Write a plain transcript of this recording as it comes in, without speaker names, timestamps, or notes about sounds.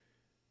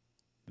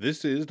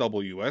This is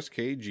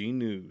WSKG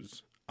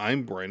News.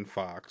 I'm Brent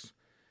Fox.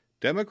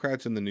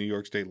 Democrats in the New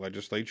York State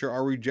Legislature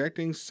are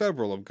rejecting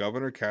several of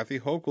Governor Kathy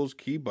Hochul's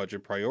key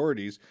budget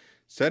priorities,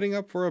 setting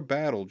up for a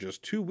battle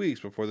just 2 weeks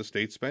before the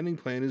state spending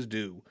plan is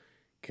due.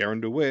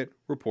 Karen DeWitt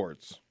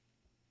reports.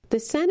 The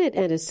Senate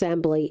and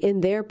Assembly,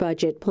 in their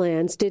budget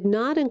plans, did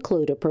not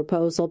include a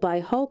proposal by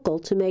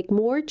Hochul to make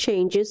more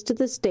changes to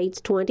the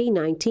state's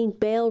 2019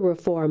 bail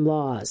reform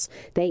laws.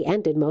 They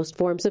ended most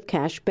forms of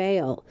cash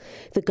bail.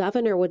 The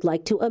governor would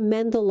like to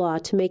amend the law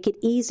to make it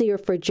easier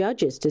for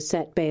judges to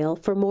set bail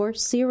for more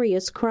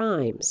serious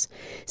crimes.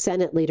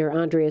 Senate Leader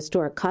Andrea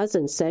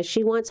Stewart-Cousins says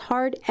she wants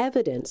hard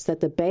evidence that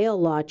the bail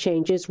law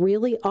changes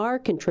really are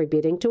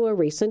contributing to a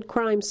recent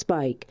crime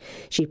spike.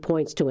 She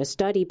points to a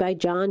study by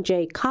John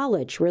Jay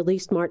College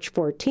released March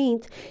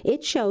 14th.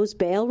 It shows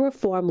bail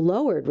reform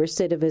lowered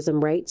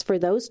recidivism rates for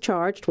those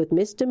charged with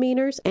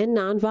misdemeanors and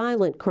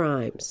nonviolent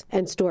crimes.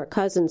 And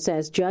Stewart-Cousins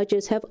says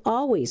judges have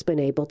always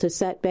been able to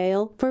set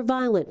bail for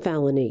violent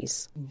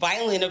felonies.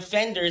 Violent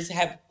offenders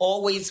have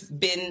always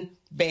been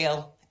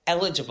bail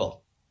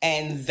eligible,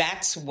 and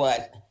that's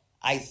what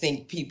I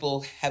think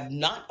people have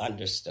not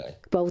understood.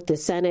 Both the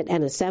Senate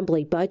and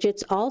Assembly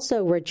budgets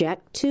also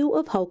reject two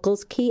of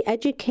Hochul's key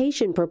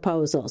education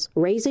proposals,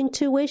 raising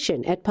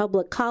tuition at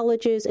public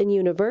colleges and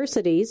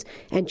universities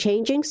and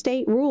changing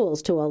state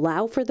rules to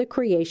allow for the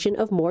creation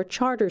of more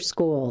charter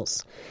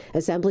schools.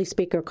 Assembly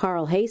Speaker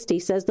Carl Hastie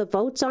says the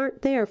votes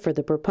aren't there for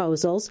the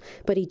proposals,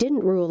 but he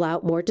didn't rule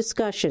out more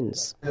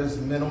discussions. There's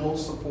minimal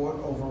support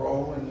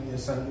overall in the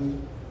Assembly,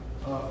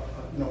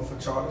 for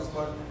charters,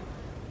 but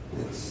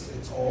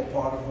it's all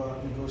part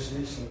of a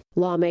negotiation.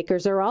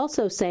 Lawmakers are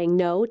also saying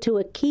no to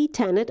a key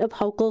tenet of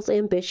Hochul's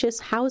ambitious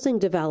housing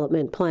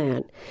development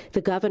plan. The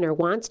governor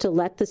wants to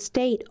let the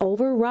state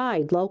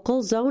override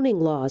local zoning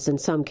laws in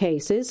some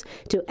cases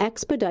to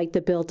expedite the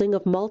building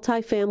of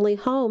multifamily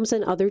homes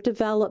and other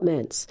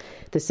developments.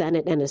 The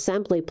Senate and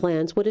Assembly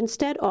plans would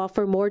instead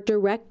offer more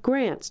direct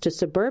grants to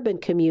suburban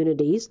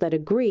communities that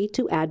agree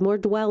to add more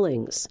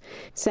dwellings.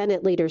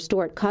 Senate Leader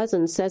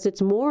Stewart-Cousins says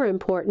it's more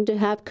important to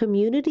have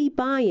community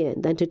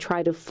buy-in than to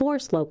try to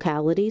force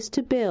localities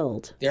to build.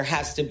 There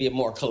has to be a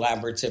more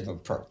collaborative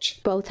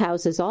approach. Both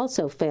houses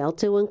also failed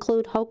to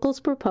include Hochul's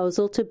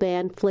proposal to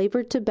ban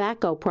flavored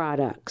tobacco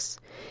products.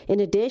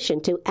 In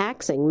addition to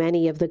axing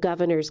many of the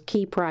governor's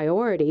key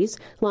priorities,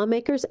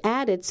 lawmakers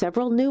added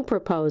several new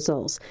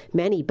proposals,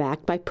 many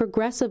backed by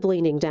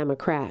progressive-leaning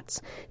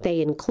Democrats.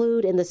 They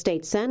include in the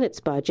state Senate's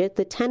budget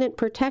the tenant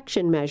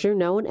protection measure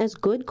known as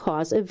good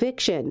cause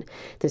eviction.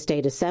 The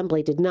state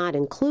Assembly did not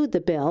include the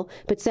bill,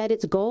 but said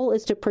its goal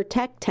is to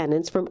protect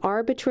tenants from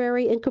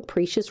arbitrary and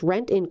capricious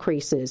rent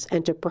increases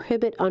and to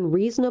prohibit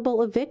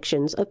unreasonable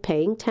evictions of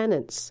paying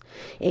tenants.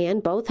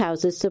 And both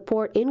houses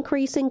support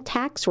increasing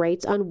tax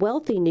rates on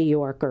wealthy New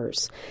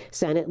Yorkers.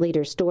 Senate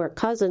Leader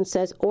Stewart-Cousins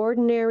says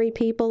ordinary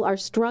people are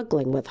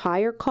struggling with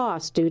higher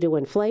costs due to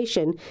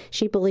inflation.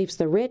 She believes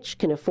the rich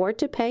can afford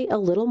to pay a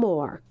little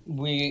more.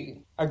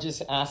 We are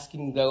just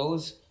asking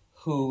those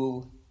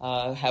who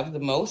have the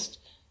most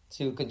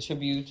to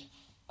contribute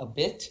a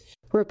bit.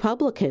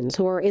 Republicans,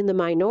 who are in the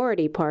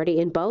minority party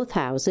in both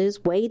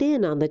houses, weighed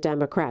in on the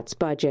Democrats'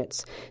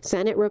 budgets.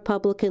 Senate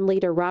Republican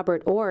leader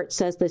Robert Ortt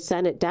says the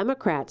Senate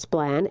Democrats'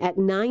 plan, at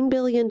 $9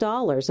 billion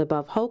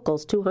above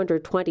Hochul's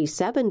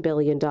 $227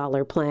 billion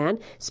plan,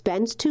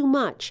 spends too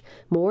much,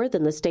 more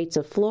than the states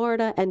of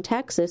Florida and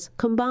Texas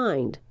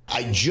combined.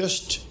 I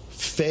just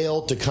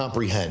fail to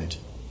comprehend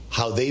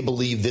how they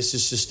believe this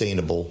is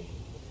sustainable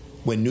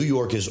when New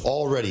York is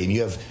already, and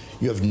you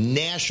have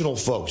national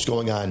folks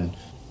going on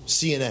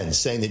CNN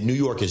saying that New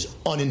York is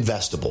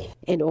uninvestable.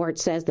 And Ortt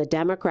says the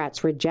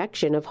Democrats'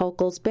 rejection of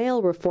Hochul's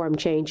bail reform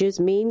changes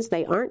means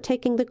they aren't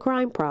taking the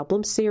crime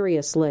problem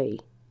seriously.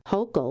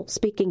 Hochul,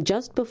 speaking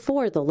just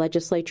before the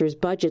legislature's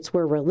budgets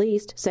were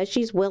released, says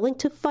she's willing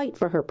to fight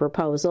for her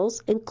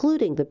proposals,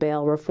 including the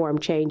bail reform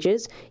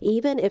changes,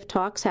 even if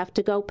talks have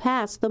to go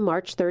past the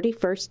March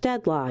 31st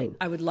deadline.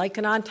 I would like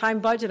an on-time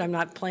budget. I'm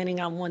not planning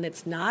on one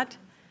that's not.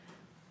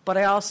 But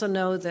I also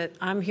know that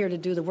I'm here to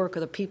do the work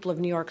of the people of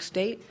New York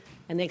State,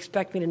 and they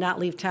expect me to not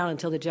leave town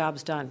until the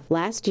job's done.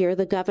 Last year,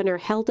 the governor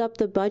held up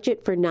the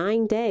budget for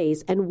 9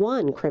 days and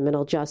won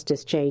criminal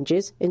justice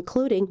changes,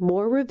 including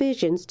more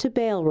revisions to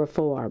bail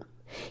reform.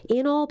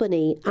 In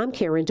Albany, I'm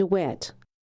Karen DeWitt.